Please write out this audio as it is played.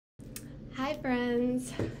Hi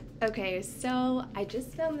friends! Okay, so I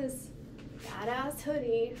just found this badass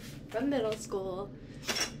hoodie from middle school.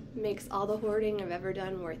 Makes all the hoarding I've ever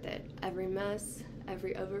done worth it. Every mess,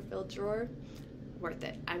 every overfilled drawer, worth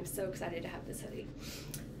it. I'm so excited to have this hoodie.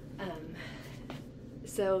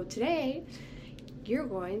 So today, you're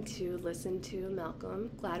going to listen to Malcolm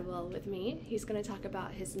Gladwell with me. He's going to talk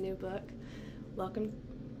about his new book,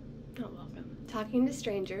 Talking to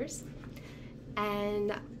Strangers.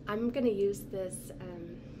 And I'm going to use this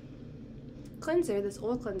cleanser, this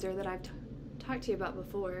oil cleanser that I've talked to you about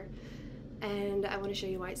before. And I want to show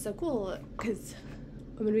you why it's so cool, because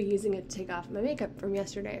I'm going to be using it to take off my makeup from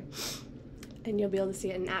yesterday. And you'll be able to see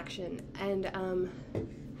it in action. And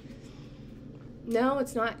no,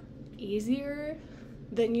 it's not easier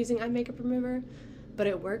than using eye makeup remover, but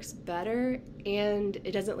it works better, and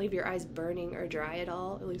it doesn't leave your eyes burning or dry at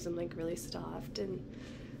all. It leaves them like really soft. And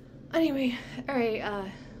anyway, all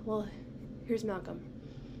right, well, here's Malcolm.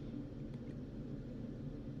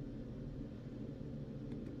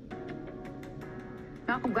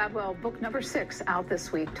 Malcolm Gladwell, book number 6 out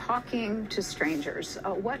this week, Talking to Strangers.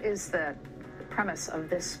 What is the premise of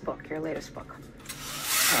this book, your latest book?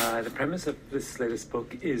 The premise of this latest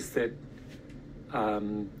book is that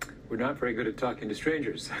we're not very good at talking to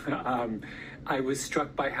strangers. I was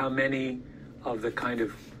struck by how many of the kind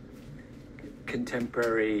of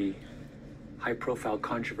contemporary high-profile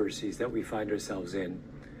controversies that we find ourselves in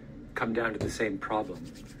come down to the same problem,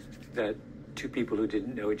 that two people who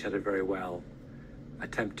didn't know each other very well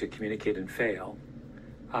attempt to communicate and fail,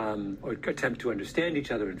 or attempt to understand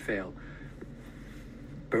each other and fail.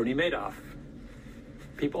 Bernie Madoff.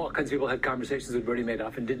 All kinds of people had conversations with Bernie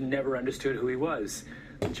Madoff and never understood who he was.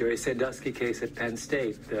 The Jerry Sandusky case at Penn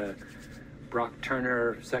State, the Brock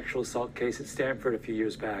Turner sexual assault case at Stanford a few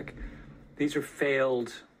years back. These are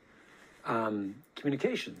failed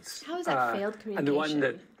communications. How is that failed communication? And the one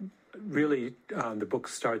that really the book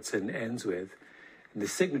starts and ends with, and the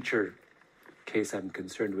signature case I'm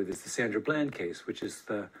concerned with, is the Sandra Bland case, which is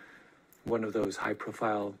one of those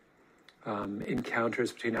high-profile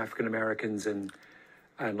encounters between African Americans and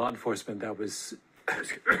law enforcement that was,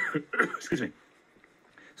 excuse me,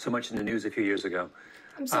 so much in the news a few years ago.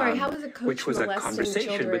 I'm sorry, how was a coach which was a molesting conversation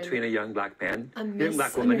children? between a young black man, A young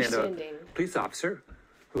black woman, and a misunderstanding. police officer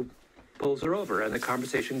who pulls her over, and the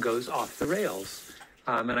conversation goes off the rails.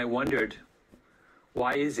 And I wondered,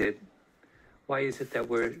 why is it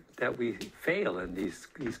that we fail in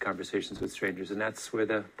these conversations with strangers? And that's where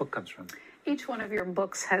the book comes from. Each one of your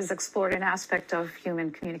books has explored an aspect of human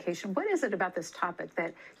communication. What is it about this topic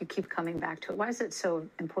that you keep coming back to? Why is it so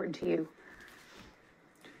important to you?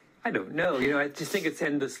 I don't know. I just think it's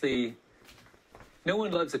endlessly. No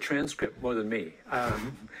one loves a transcript more than me,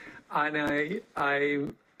 and I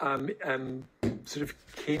am sort of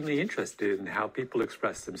keenly interested in how people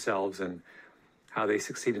express themselves and how they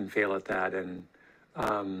succeed and fail at that. And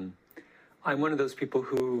I'm one of those people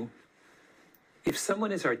who, if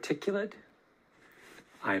someone is articulate,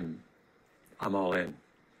 I'm all in.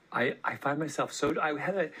 I find myself so.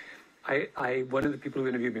 One of the people who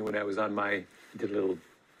interviewed me when I was I did a little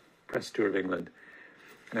press tour of England,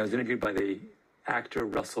 and I was interviewed by the actor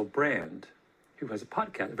Russell Brand, who has a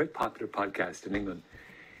podcast, a very popular podcast in England.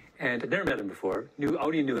 And I'd never met him before.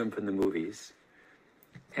 Only knew him from the movies.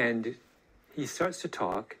 And he starts to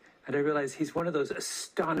talk, and I realize he's one of those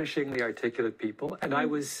astonishingly articulate people. And I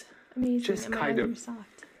was just kind of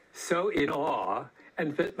so in awe,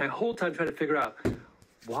 and my whole time trying to figure out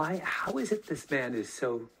how is it this man has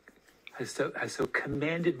so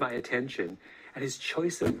commanded my attention. And his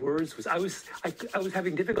choice of words was, I was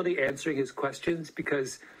having difficulty answering his questions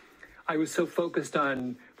because I was so focused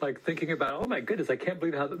on thinking about, oh my goodness, I can't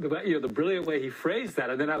believe how the brilliant way he phrased that,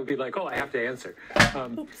 and then I would be like, oh, I have to answer.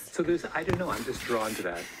 So I don't know, I'm just drawn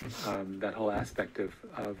to that whole aspect of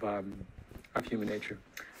human nature.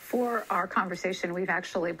 For our conversation, we've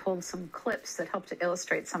actually pulled some clips that help to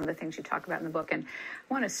illustrate some of the things you talk about in the book. And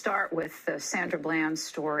I want to start with the Sandra Bland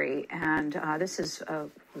story. And this is a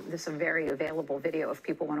very available video if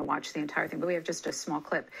people want to watch the entire thing. But we have just a small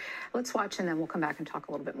clip. Let's watch, and then we'll come back and talk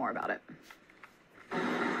a little bit more about it.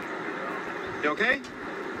 You okay?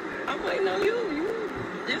 I'm waiting on you.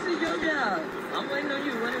 This is your job. I'm waiting on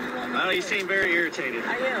you. Whatever you want me to I know you say. seem very irritated.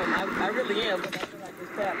 I am. I really am. But I feel like this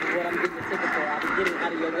crap is what I'm getting the ticket for. I was getting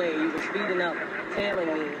out of your way. You were speeding up,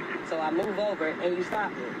 tailing me. So I move over, and you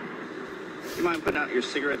stopped me. You mind putting out your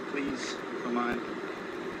cigarette, please? Don't mind.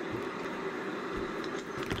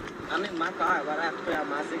 I'm in my car, but I have to put out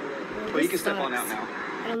my cigarette. Well, you can step on out now.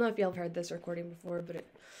 I don't know if y'all have heard this recording before, but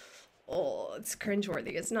oh, it's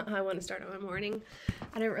cringeworthy. It's not how I want to start my morning.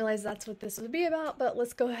 I didn't realize that's what this would be about, but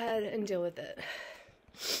let's go ahead and deal with it.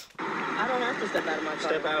 I don't have to step out of my car.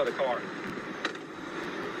 Step out of the car.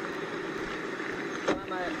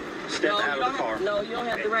 Step out of the car. No, you don't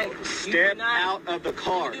have the right. Step out of the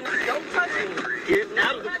car. Don't touch me. Get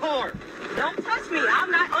out of the car. Don't touch me. I'm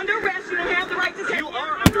not under arrest. You don't have the right to touch me. You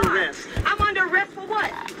are under arrest. I'm under arrest for what?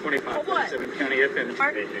 2547 County FM.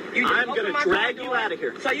 I'm going to drag you out of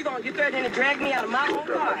here. So you're threatening to drag me out of my own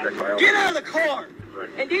car? Get out of the car.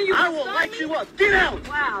 And then you I will light you up. Get out.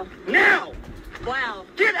 Wow. Now. Wow.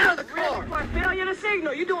 Get out of the car. For a failure to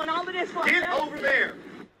signal. You're doing all of this for Get over there.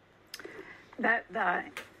 That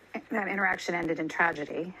interaction ended in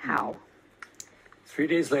tragedy. How? 3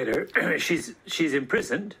 days later, she's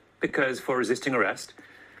imprisoned because for resisting arrest,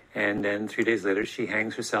 and then 3 days later she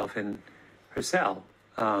hangs herself in her cell.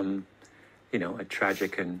 A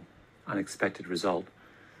tragic and unexpected result.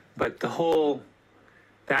 But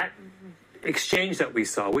that exchange that we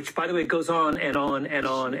saw, which by the way goes on and on and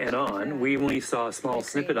on and on, we only saw a small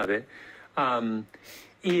snippet of it,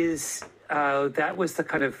 that was the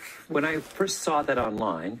kind of, when I first saw that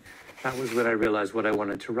online, that was when I realized what I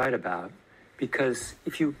wanted to write about. Because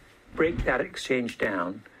if you break that exchange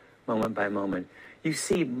down moment by moment, you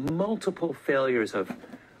see multiple failures of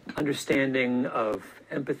understanding, of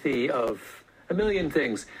empathy, of a million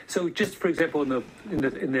things. So just for example, in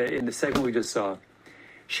the segment we just saw,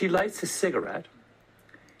 she lights a cigarette,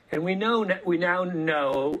 and we now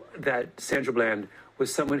know that Sandra Bland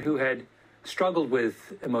was someone who had struggled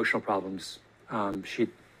with emotional problems. She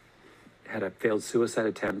had a failed suicide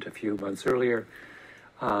attempt a few months earlier.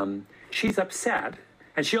 She's upset,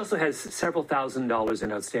 and she also has several $1,000s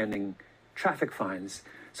in outstanding traffic fines.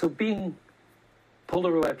 So being pulled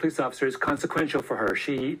over by a police officer is consequential for her.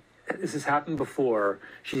 This has happened before.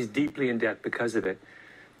 She's deeply in debt because of it.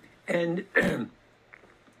 And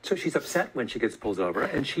so she's upset when she gets pulled over,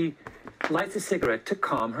 and she lights a cigarette to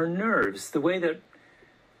calm her nerves, the way that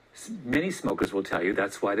many smokers will tell you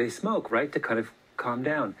that's why they smoke, right? To kind of calm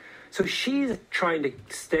down. So she's trying to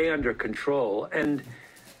stay under control, and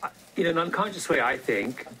in an unconscious way, I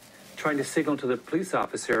think, trying to signal to the police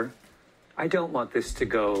officer, I don't want this to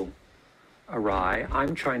go awry.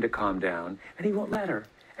 I'm trying to calm down, and he won't let her.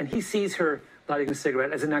 And he sees her lighting a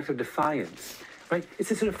cigarette as an act of defiance, right? It's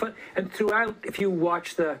this sort of fun. And throughout, if you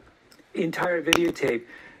watch the entire videotape,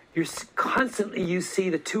 you see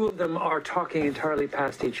the two of them are talking entirely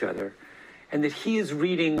past each other, and that he is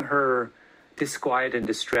reading her disquiet and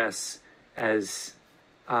distress as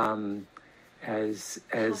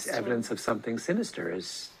evidence of something sinister,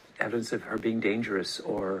 as evidence of her being dangerous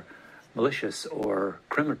or malicious or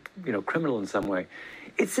criminal in some way.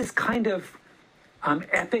 It's this kind of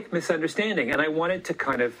epic misunderstanding, and I wanted to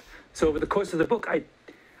kind of, so over the course of the book,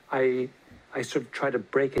 I sort of try to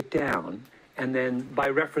break it down, and then by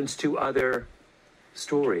reference to other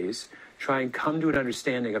stories, try and come to an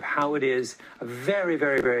understanding of how it is a very,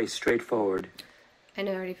 very, very straightforward. I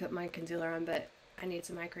know I already put my concealer on, but I need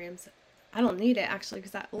some eye creams. I don't need it, actually,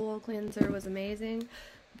 because that oil cleanser was amazing,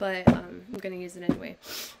 but I'm going to use it anyway.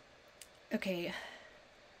 Okay.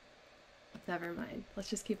 Never mind. Let's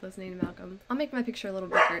just keep listening to Malcolm. I'll make my picture a little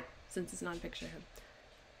bigger, since it's not a picture of him.